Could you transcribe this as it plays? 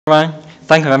everyone.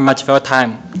 Thank you very much for your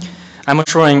time. I'm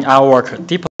showing our work,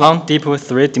 DeepLung Deep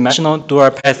 3-dimensional dual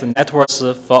path networks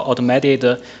for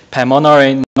automated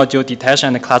pulmonary nodule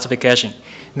detection and classification.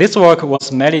 This work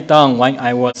was mainly done when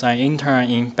I was an intern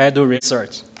in Baidu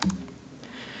Research.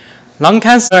 Lung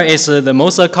cancer is the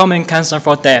most common cancer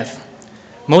for death.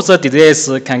 Most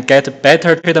diseases can get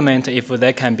better treatment if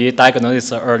they can be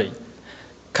diagnosed early.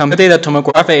 Computed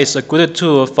tomography is a good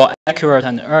tool for accurate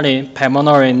and early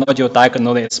pulmonary nodule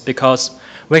diagnosis because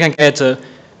we can get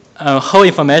whole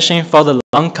information for the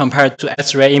lung compared to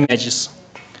X-ray images.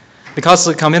 Because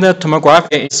computed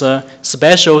tomography is a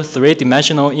special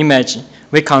 3-dimensional image,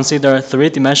 we consider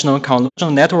 3-dimensional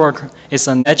convolutional network is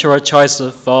a natural choice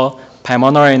for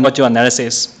pulmonary nodule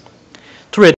analysis.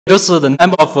 To reduce the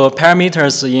number of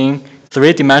parameters in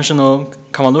 3-dimensional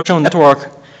convolutional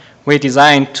network, we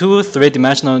designed two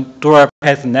 3-dimensional dual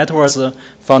path networks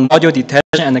for nodule detection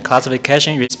and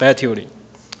classification respectively.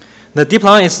 The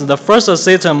DeepLung is the first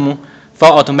system for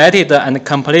automated and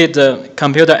complete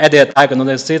computer-aided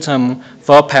diagnosis system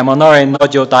for pulmonary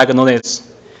nodule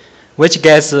diagnosis, which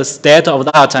gets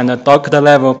state-of-the-art and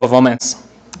doctor-level performance.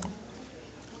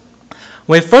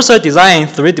 We first designed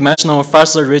 3-dimensional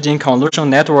fast-region convolutional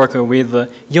network with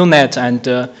UNet and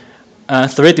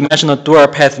 3-dimensional dual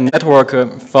path network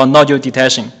for nodule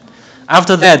detection.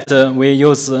 After that, we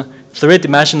use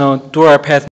 3-dimensional dual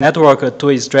path network to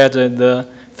extract the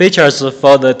features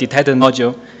for the detected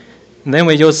nodule. Then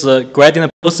we use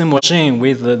gradient boosting machine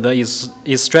with the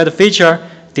extract feature,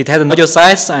 detected nodule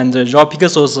size, and raw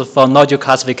pixels for nodule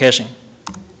classification.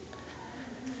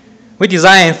 We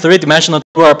designed 3-dimensional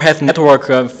dual path network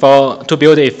to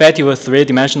build effective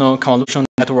 3-dimensional convolutional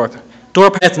network.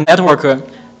 Dual path network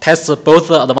tests both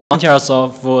the advantages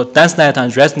of denseNet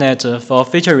and ResNet for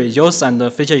feature reuse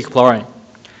and feature exploring.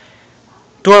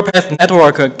 Dual path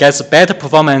network gets better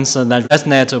performance than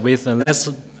ResNet with less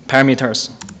parameters.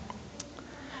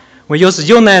 We use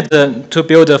UNet to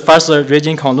build a faster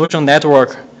region convolutional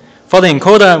network. For the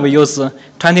encoder, we use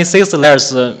 26 layers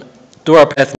dual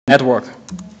path network.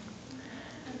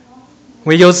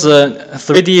 We use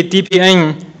 3D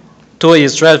DPN to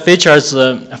extract features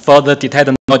for the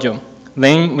detected nodule.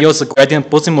 Then we use gradient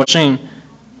boosting machine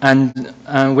and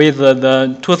with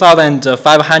the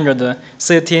 2,500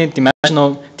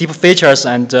 16-dimensional deep features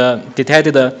and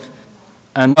detected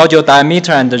nodule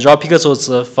diameter and raw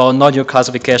pixels for nodule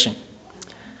classification.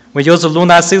 We use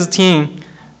Luna 16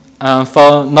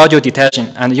 for nodule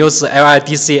detection and use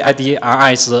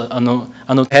LIDC-IDRI's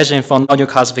annotation for nodule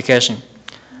classification.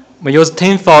 We use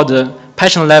tenfold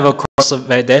patient-level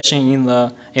cross-validation in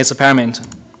the experiment.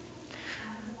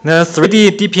 The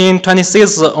 3D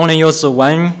DPN26 only uses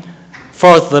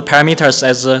 1/4 the parameters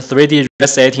as 3D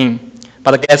WACV18,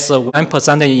 but gets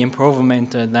 1%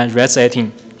 improvement than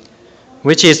WACV18,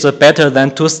 which is better than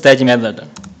two-stage method.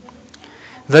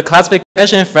 The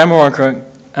classification framework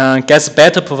gets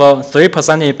better performance,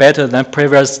 3% better than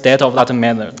previous state-of-the-art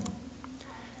method.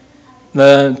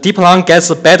 The DeepLung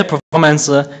gets better performance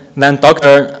than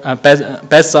doctor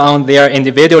based on their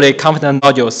individually confident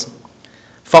nodules.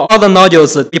 For all the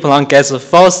nodules, DeepLung gets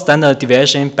 4 standard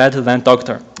deviation better than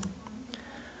doctor.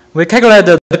 We calculate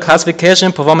the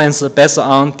classification performance based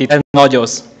on detected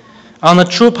nodules. On the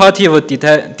true positive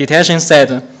detection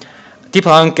set,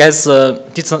 DeepLung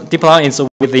is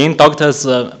within doctor's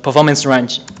performance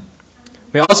range.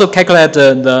 We also calculate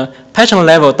the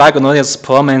patient-level diagnosis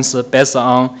performance based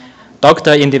on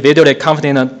doctor individually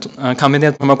confident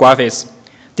tomographies.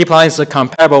 DeepLung is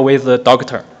comparable with the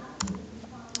doctor.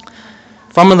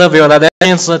 From the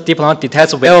visualizations, DeepLung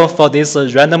detects well for these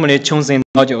randomly chosen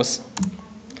nodules.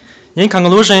 In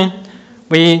conclusion,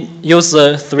 we use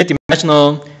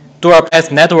 3-dimensional dual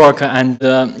path network and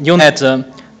UNet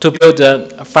to build a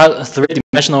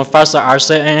 3-dimensional faster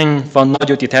RCN for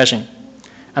nodule detection.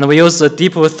 And we use the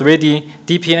deep 3D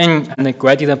DPN and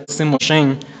gradient boosting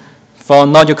machine for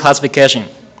nodule classification.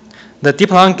 The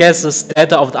DeepLung gets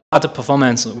state-of-the-art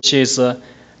performance, which is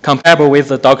comparable with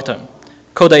the doctor.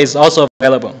 Code is also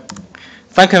available.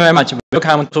 Thank you very much.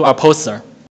 Welcome to our poster.